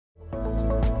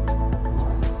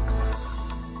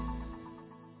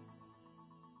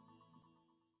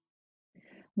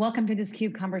Welcome to this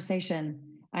CUBE conversation.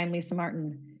 I'm Lisa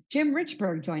Martin. Jim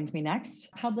Richberg joins me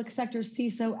next, Public Sector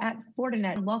CISO at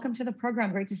Fortinet. Welcome to the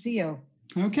program. Great to see you.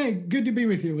 Okay, good to be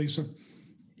with you, Lisa.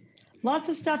 Lots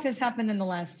of stuff has happened in the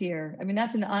last year. I mean,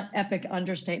 that's an epic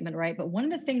understatement, right? But one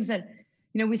of the things that,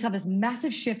 we saw this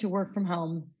massive shift to work from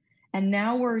home, and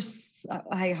now we're,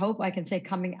 I hope I can say,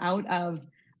 coming out of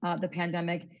the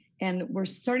pandemic, and we're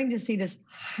starting to see this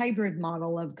hybrid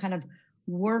model of kind of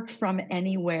work from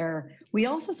anywhere. We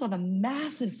also saw the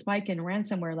massive spike in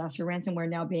ransomware last year, ransomware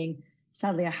now being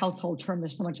sadly a household term.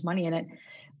 There's so much money in it.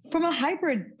 From a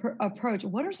hybrid approach,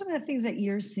 what are some of the things that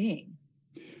you're seeing?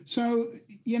 So,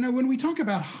 when we talk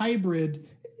about hybrid,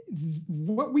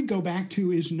 what we go back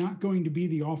to is not going to be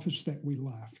the office that we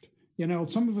left.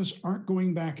 Some of us aren't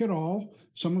going back at all.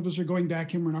 Some of us are going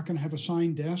back and we're not going to have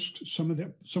assigned desks. Some of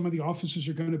the offices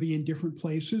are going to be in different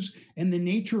places, and the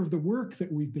nature of the work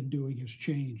that we've been doing has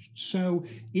changed. So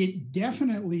it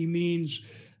definitely means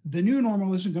the new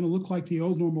normal isn't going to look like the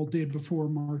old normal did before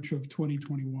March of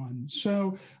 2021.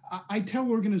 So I tell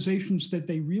organizations that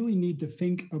they really need to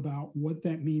think about what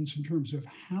that means in terms of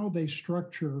how they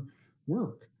structure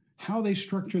work, how they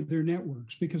structure their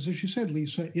networks, because as you said,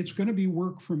 Lisa, it's going to be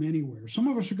work from anywhere. Some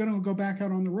of us are going to go back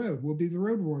out on the road. We'll be the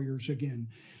road warriors again.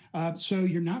 So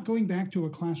you're not going back to a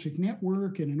classic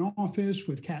network in an office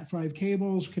with Cat5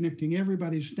 cables connecting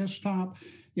everybody's desktop.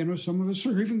 Some of us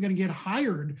are even going to get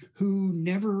hired who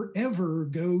never, ever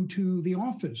go to the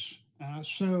office.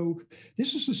 So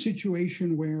this is a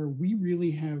situation where we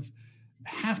really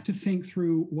have to think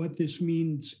through what this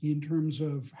means in terms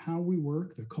of how we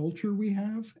work, the culture we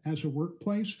have as a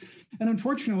workplace. And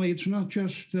unfortunately, it's not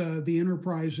just the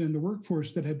enterprise and the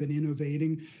workforce that have been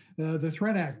innovating. The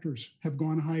threat actors have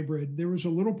gone hybrid. There was a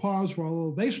little pause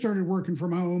while they started working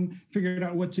from home, figured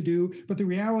out what to do. But the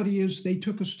reality is they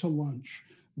took us to lunch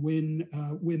when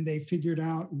they figured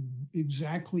out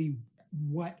exactly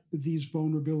what these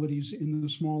vulnerabilities in the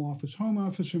small office, home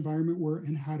office environment were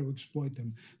and how to exploit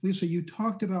them. Lisa, you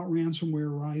talked about ransomware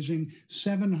rising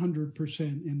 700%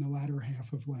 in the latter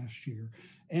half of last year.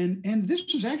 And this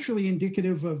is actually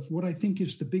indicative of what I think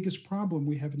is the biggest problem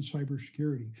we have in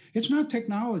cybersecurity. It's not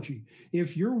technology.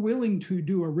 If you're willing to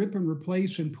do a rip and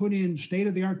replace and put in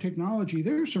state-of-the-art technology,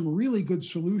 there are some really good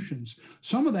solutions.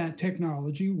 Some of that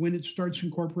technology, when it starts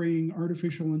incorporating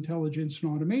artificial intelligence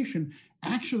and automation,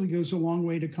 actually goes a long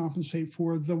way to compensate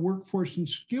for the workforce and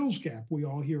skills gap we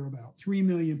all hear about, 3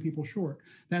 million people short.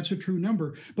 That's a true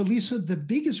number. But Lisa, the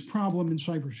biggest problem in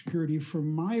cybersecurity from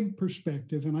my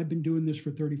perspective, and I've been doing this for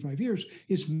 35 years,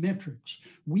 is metrics.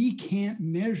 We can't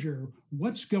measure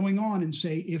what's going on and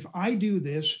say, if I do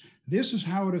this, this is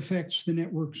how it affects the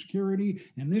network security,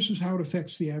 and this is how it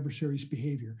affects the adversary's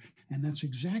behavior. And that's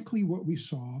exactly what we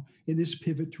saw in this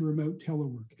pivot to remote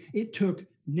telework. It took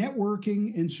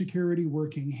networking and security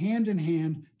working hand in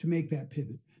hand to make that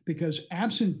pivot, because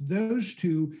absent those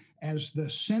two as the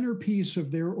centerpiece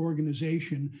of their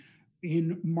organization,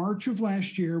 in March of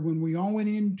last year, when we all went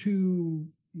into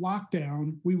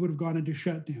lockdown, we would have gone into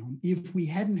shutdown if we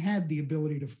hadn't had the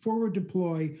ability to forward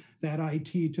deploy that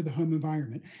IT to the home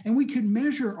environment. And we could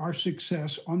measure our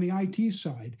success on the IT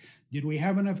side. Did we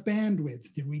have enough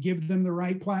bandwidth? Did we give them the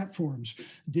right platforms?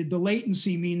 Did the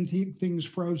latency mean things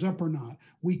froze up or not?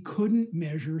 We couldn't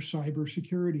measure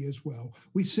cybersecurity as well.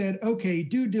 We said, okay,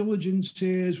 due diligence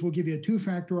is we'll give you a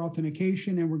two-factor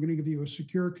authentication and we're going to give you a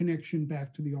secure connection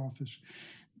back to the office.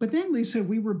 But then, Lisa,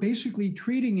 we were basically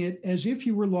treating it as if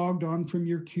you were logged on from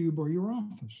your cube or your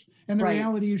office. And the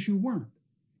reality is you weren't.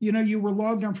 You were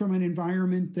logged on from an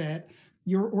environment that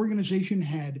your organization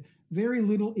had very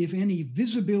little, if any,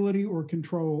 visibility or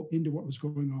control into what was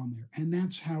going on there. And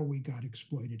that's how we got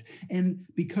exploited. And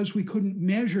because we couldn't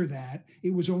measure that,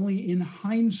 it was only in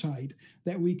hindsight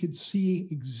that we could see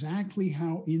exactly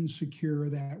how insecure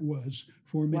that was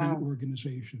for many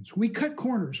organizations. We cut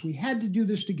corners. We had to do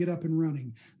this to get up and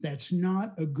running. That's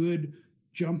not a good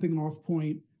jumping off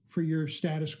point for your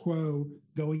status quo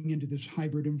going into this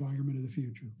hybrid environment of the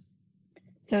future.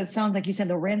 So it sounds like you said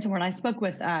the ransomware, and I spoke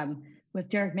with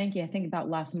Derek Mankey, I think about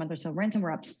last month or so,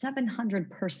 ransomware up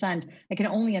 700%. I can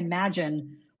only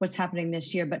imagine what's happening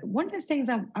this year. But one of the things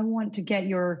I want to get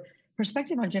your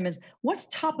perspective on, Jim, is what's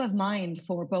top of mind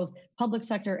for both public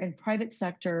sector and private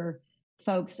sector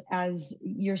folks, as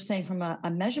you're saying from a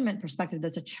measurement perspective,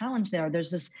 there's a challenge there. There's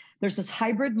this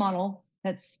hybrid model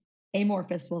that's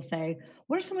amorphous, we'll say.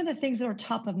 What are some of the things that are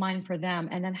top of mind for them?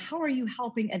 And then how are you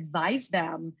helping advise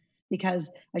them?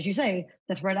 Because as you say,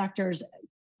 the threat actors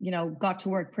got to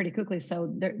work pretty quickly.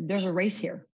 So there's a race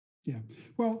here. Yeah.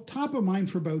 Well, top of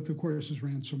mind for both, of course, is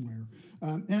ransomware.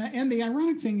 And the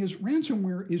ironic thing is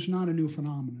ransomware is not a new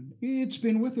phenomenon. It's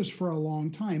been with us for a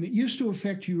long time. It used to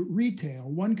affect you retail,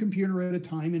 one computer at a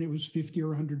time, and it was 50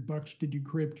 or $100 to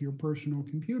decrypt your personal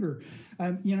computer.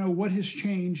 What has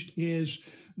changed is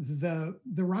the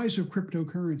rise of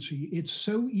cryptocurrency. It's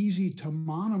so easy to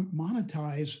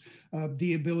monetize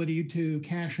the ability to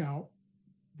cash out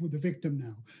with the victim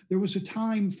now. There was a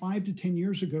time 5 to 10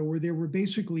 years ago where there were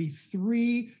basically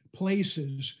 3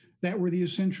 places that were the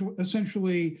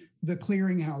essentially the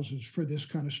clearinghouses for this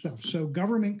kind of stuff. So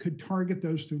government could target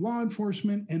those through law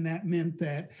enforcement, and that meant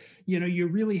that you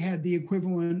really had the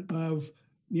equivalent of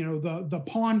the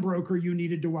pawnbroker you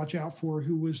needed to watch out for,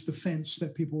 who was the fence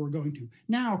that people were going to.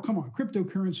 Now, come on,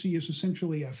 cryptocurrency is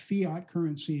essentially a fiat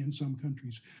currency in some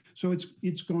countries, so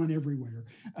it's gone everywhere.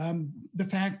 The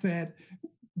fact that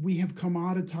we have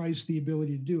commoditized the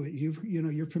ability to do it.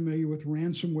 You're familiar with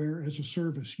ransomware as a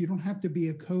service. You don't have to be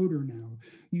a coder now.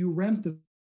 You rent the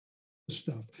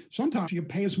stuff. Sometimes you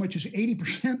pay as much as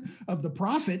 80% of the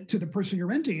profit to the person you're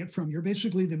renting it from. You're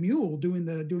basically the mule doing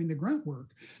the grunt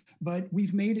work. But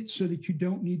we've made it so that you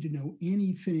don't need to know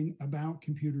anything about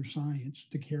computer science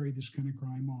to carry this kind of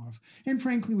crime off. And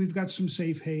frankly, we've got some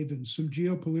safe havens, some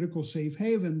geopolitical safe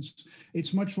havens.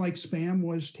 It's much like spam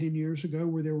was 10 years ago,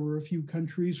 where there were a few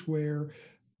countries where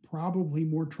probably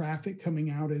more traffic coming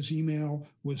out as email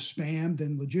was spam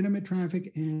than legitimate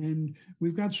traffic. And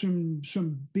we've got some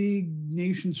big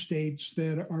nation states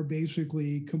that are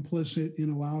basically complicit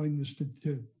in allowing this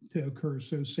to occur,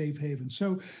 so safe haven.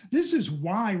 So this is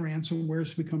why ransomware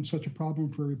has become such a problem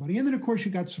for everybody. And then, of course,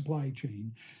 you got supply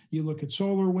chain. You look at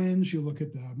SolarWinds, you look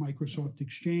at the Microsoft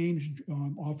Exchange,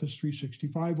 Office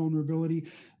 365 vulnerability.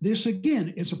 This, again,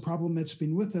 is a problem that's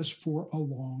been with us for a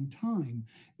long time.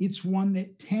 It's one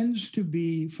that tends to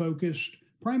be focused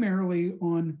primarily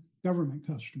on government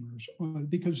customers,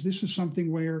 because this is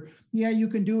something where, yeah, you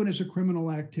can do it as a criminal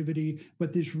activity,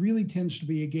 but this really tends to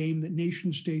be a game that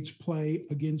nation states play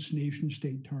against nation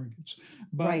state targets.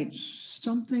 But right.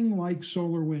 Something like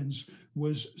SolarWinds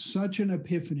was such an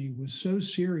epiphany, was so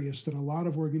serious that a lot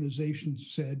of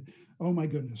organizations said, oh my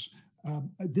goodness,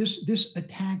 this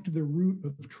attacked the root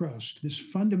of trust. This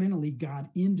fundamentally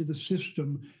got into the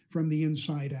system from the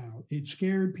inside out. It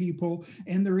scared people.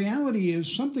 And the reality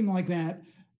is something like that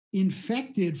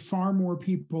infected far more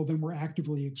people than were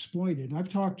actively exploited. I've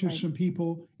talked to some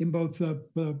people in both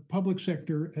the public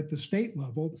sector at the state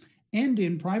level and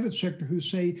in private sector who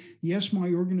say, yes,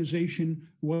 my organization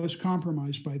was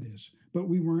compromised by this, but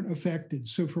we weren't affected.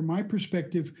 So from my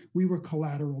perspective, we were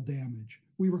collateral damage.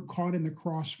 We were caught in the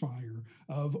crossfire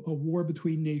of a war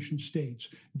between nation states.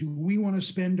 Do we want to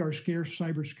spend our scarce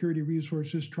cybersecurity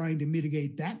resources trying to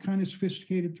mitigate that kind of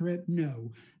sophisticated threat?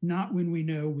 No, not when we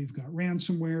know we've got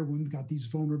ransomware, when we've got these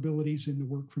vulnerabilities in the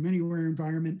work from anywhere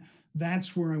environment.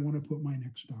 That's where I want to put my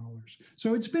next dollars.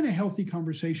 So it's been a healthy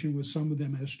conversation with some of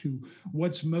them as to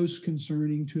what's most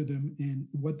concerning to them and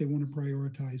what they want to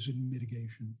prioritize in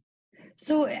mitigation.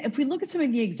 So if we look at some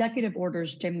of the executive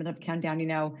orders, Jim, that have come down,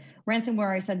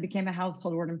 ransomware, I said, became a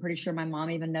household word. I'm pretty sure my mom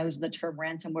even knows the term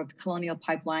ransomware, the Colonial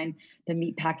Pipeline, the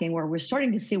meat packing, where we're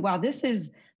starting to see, wow, this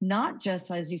is not just,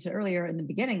 as you said earlier in the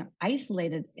beginning,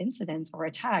 isolated incidents or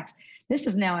attacks. This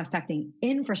is now affecting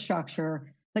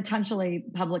infrastructure, potentially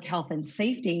public health and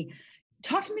safety.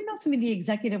 Talk to me about some of the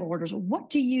executive orders. What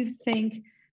do you think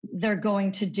they're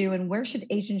going to do, and where should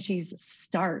agencies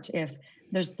start if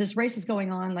there's this race is going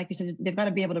on? Like you said, they've got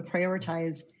to be able to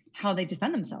prioritize how they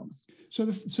defend themselves. So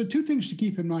two things to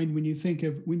keep in mind when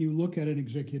you look at an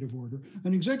executive order.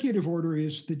 An executive order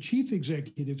is the chief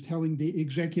executive telling the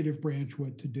executive branch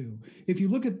what to do. If you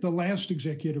look at the last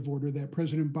executive order that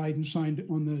President Biden signed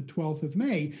on the 12th of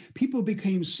May, people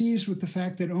became seized with the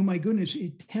fact that, oh my goodness,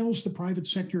 it tells the private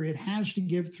sector it has to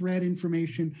give threat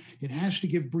information, it has to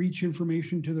give breach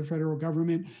information to the federal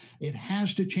government, it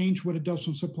has to change what it does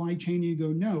on supply chain. You go,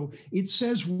 no, it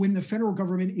says when the federal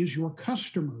government is your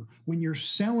customer, when you're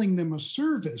selling them a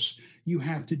service, you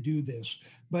have to do this.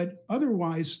 But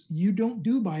otherwise, you don't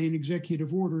do by an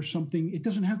executive order something, it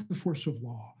doesn't have the force of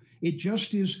law. It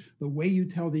just is the way you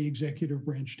tell the executive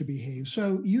branch to behave.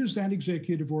 So use that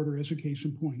executive order as a case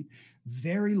in point.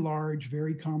 Very large,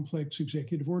 very complex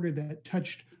executive order that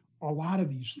touched a lot of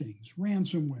these things,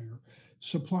 ransomware,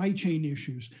 supply chain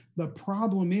issues. The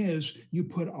problem is you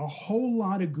put a whole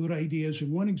lot of good ideas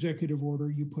in one executive order,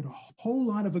 you put a whole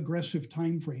lot of aggressive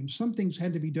timeframes. Some things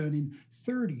had to be done in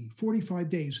 30, 45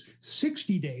 days,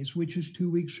 60 days, which is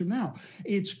 2 weeks from now.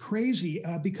 It's crazy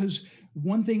because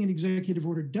one thing an executive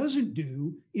order doesn't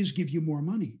do is give you more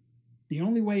money. The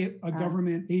only way a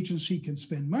government agency can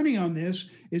spend money on this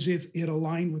is if it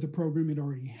aligned with a program it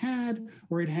already had,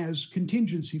 or it has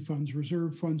contingency funds,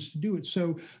 reserve funds to do it.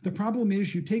 So the problem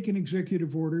is you take an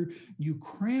executive order, you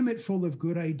cram it full of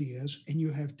good ideas, and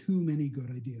you have too many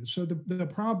good ideas. So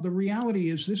the reality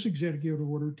is this executive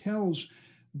order tells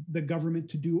the government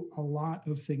to do a lot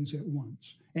of things at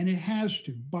once. And it has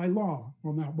to, by law,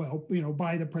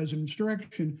 by the president's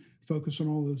direction, focus on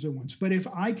all those at once. But if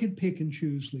I could pick and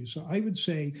choose, Lisa, I would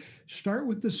say start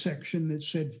with the section that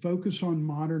said focus on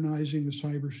modernizing the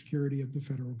cybersecurity of the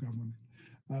federal government.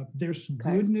 There's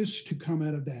goodness to come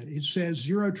out of that. It says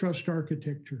zero trust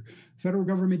architecture. Federal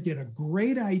government did a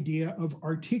great idea of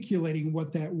articulating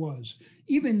what that was.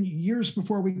 Even years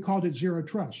before we called it zero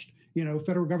trust.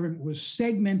 Federal government was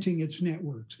segmenting its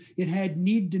networks. It had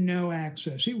need to know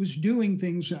access. It was doing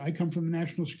things. I come from the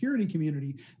national security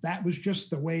community. That was just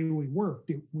the way we worked.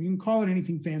 We didn't call it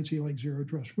anything fancy like zero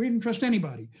trust. We didn't trust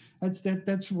anybody.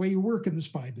 That's the way you work in the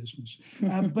spy business.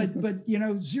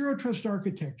 But zero trust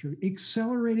architecture,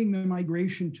 accelerating the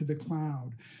migration to the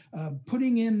cloud,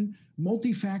 putting in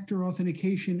multi-factor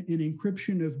authentication and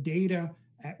encryption of data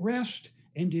at rest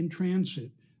and in transit.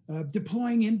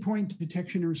 Deploying endpoint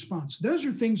detection and response. Those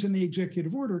are things in the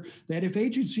executive order that if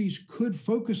agencies could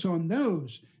focus on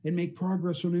those and make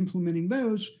progress on implementing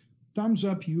those, thumbs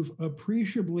up, you've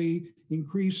appreciably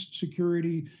increased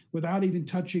security without even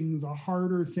touching the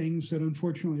harder things that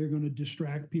unfortunately are going to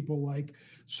distract people, like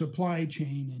supply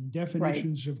chain and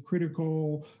definitions of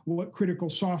what critical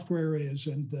software is,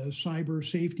 and the cyber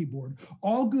safety board.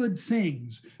 All good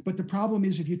things. But the problem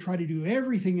is if you try to do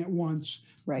everything at once,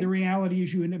 the reality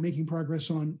is you end up making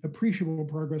appreciable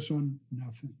progress on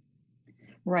nothing.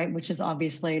 Right, which is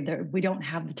obviously, we don't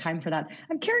have the time for that.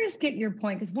 I'm curious to get your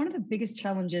point, because one of the biggest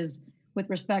challenges with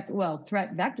respect,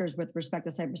 threat vectors with respect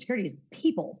to cybersecurity is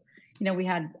people. We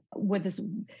had, with this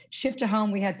shift to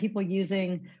home, we had people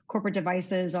using corporate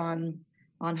devices on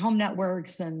home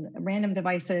networks and random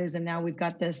devices. And now we've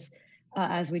got this,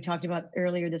 as we talked about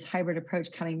earlier, this hybrid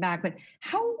approach coming back. But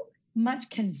how much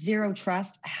can zero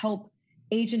trust help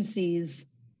agencies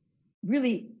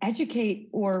really educate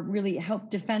or really help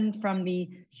defend from the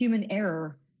human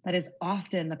error that is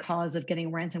often the cause of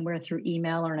getting ransomware through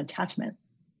email or an attachment?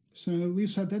 So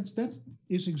Lisa, that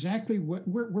is exactly what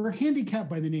we're handicapped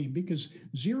by the name, because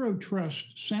zero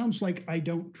trust sounds like I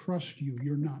don't trust you,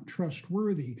 you're not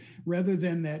trustworthy, rather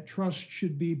than that trust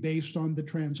should be based on the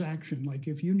transaction. Like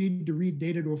if you need to read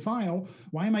data to a file,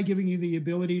 why am I giving you the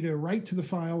ability to write to the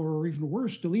file, or even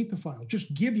worse, delete the file?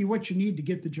 Just give you what you need to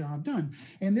get the job done.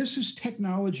 And this is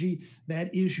technology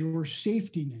that is your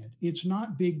safety net. It's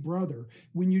not Big Brother.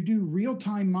 When you do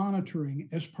real-time monitoring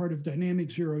as part of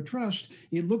dynamic zero trust,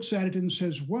 it looks at it and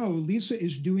says, whoa, Lisa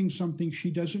is doing something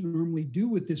she doesn't normally do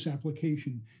with this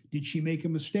application. Did she make a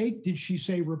mistake? Did she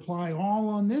say reply all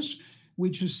on this,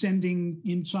 which is sending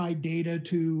inside data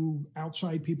to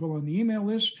outside people on the email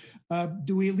list?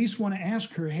 Do we at least want to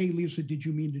ask her, hey, Lisa, did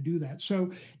you mean to do that?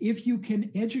 So if you can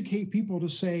educate people to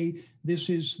say, this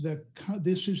is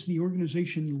the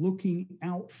organization looking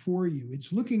out for you.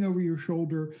 It's looking over your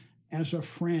shoulder as a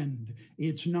friend.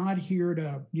 It's not here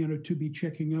to, to be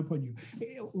checking up on you.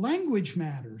 Language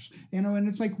matters, and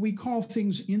it's like we call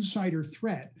things insider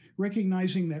threat,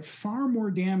 recognizing that far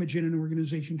more damage in an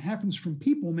organization happens from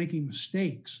people making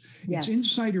mistakes. Yes. It's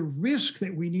insider risk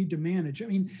that we need to manage. I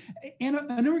mean, and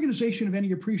an organization of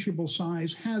any appreciable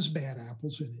size has bad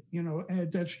apples in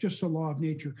it. That's just a law of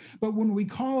nature. But when we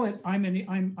call it,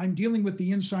 I'm dealing with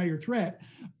the insider threat.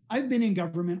 I've been in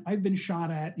government. I've been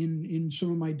shot at in some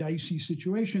of my dicey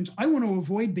situations. I want to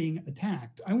avoid being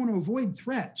attacked. I want to avoid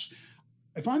threats.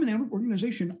 If I'm in an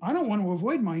organization, I don't want to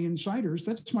avoid my insiders.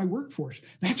 That's my workforce.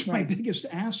 That's my biggest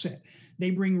asset. They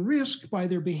bring risk by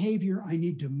their behavior. I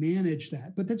need to manage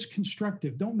that, but that's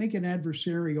constructive. Don't make it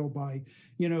adversarial by,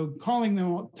 calling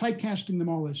them, typecasting them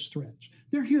all as threats.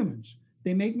 They're humans.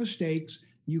 They make mistakes.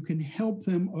 You can help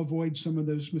them avoid some of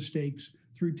those mistakes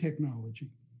through technology.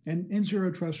 And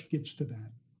zero trust gets to that.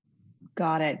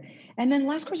 Got it. And then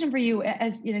last question for you,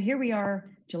 as here we are,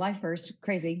 July 1st,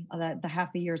 crazy, the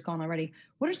half the year is gone already.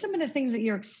 What are some of the things that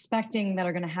you're expecting that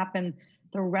are going to happen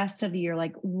the rest of the year?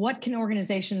 Like what can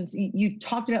organizations, you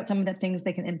talked about some of the things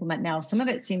they can implement now. Some of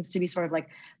it seems to be sort of like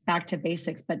back to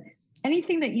basics, but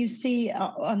Anything that you see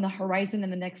on the horizon in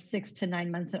the next 6 to 9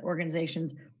 months that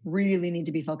organizations really need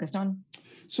to be focused on?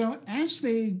 So as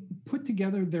they put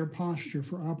together their posture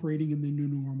for operating in the new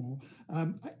normal,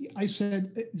 I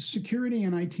said security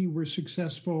and IT were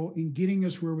successful in getting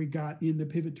us where we got in the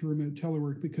pivot to remote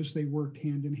telework because they worked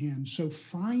hand in hand. So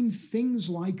find things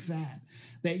like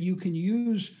that you can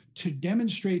use to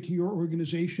demonstrate to your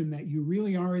organization that you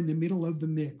really are in the middle of the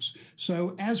mix.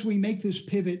 So as we make this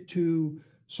pivot to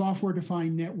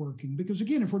software-defined networking, because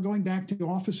again, if we're going back to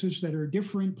offices that are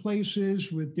different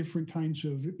places with different kinds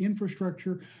of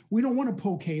infrastructure, we don't want to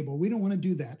pull cable. We don't want to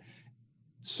do that.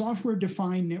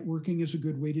 Software-defined networking is a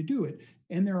good way to do it.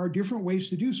 And there are different ways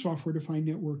to do software-defined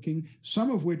networking,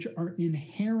 some of which are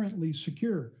inherently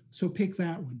secure. So pick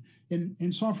that one.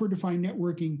 And software-defined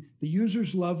networking, the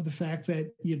users love the fact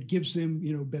that it gives them,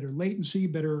 better latency,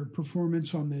 better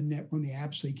performance on the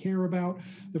apps they care about.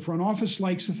 The front office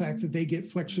likes the fact that they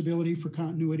get flexibility for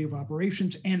continuity of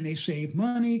operations and they save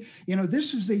money.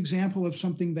 This is the example of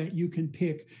something that you can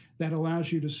pick that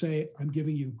allows you to say, I'm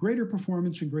giving you greater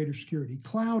performance and greater security.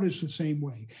 Cloud is the same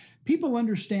way. People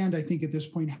understand, I think, at this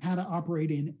point, how to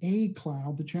operate in a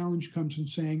cloud. The challenge comes in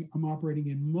saying, I'm operating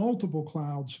in multiple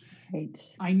clouds. Right.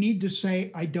 I need to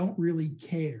say, I don't really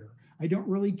care. I don't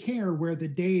really care where the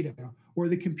data or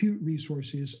the compute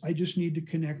resource is. I just need to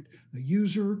connect a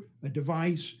user, a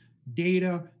device,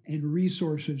 data, and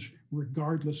resources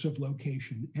regardless of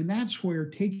location. And that's where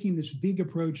taking this big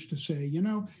approach to say,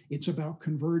 it's about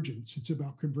convergence. It's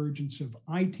about convergence of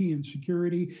IT and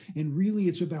security. And really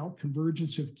it's about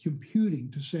convergence of computing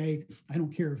to say, I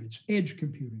don't care if it's edge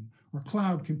computing or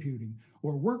cloud computing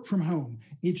or work from home.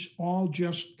 It's all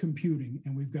just computing,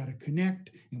 and we've got to connect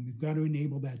and we've got to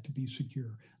enable that to be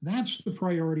secure. That's the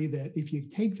priority that if you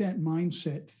take that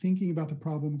mindset, thinking about the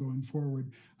problem going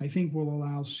forward, I think will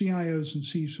allow CIOs and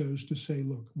CISOs to say,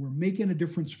 look, we're making a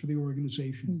difference for the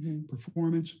organization,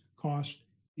 performance, cost,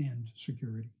 and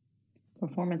security.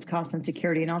 Performance, cost, and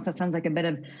security. And also sounds like a bit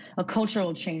of a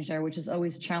cultural change there, which is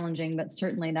always challenging, but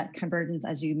certainly that convergence,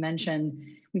 as you mentioned,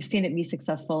 we've seen it be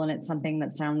successful, and it's something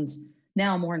that sounds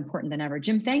now more important than ever.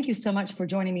 Jim, thank you so much for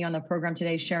joining me on the program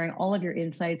today, sharing all of your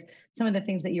insights, some of the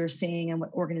things that you're seeing and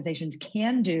what organizations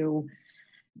can do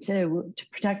to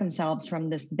protect themselves from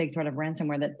this big threat of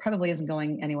ransomware that probably isn't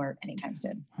going anywhere anytime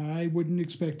soon. I wouldn't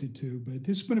expect it to, but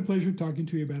it's been a pleasure talking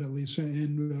to you about it, Lisa,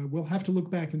 and we'll have to look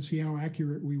back and see how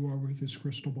accurate we were with this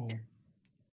crystal ball.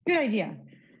 Good idea.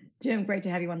 Jim, great to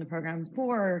have you on the program.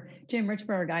 For Jim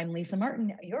Richberg, I'm Lisa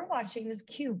Martin. You're watching this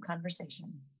CUBE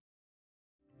Conversation.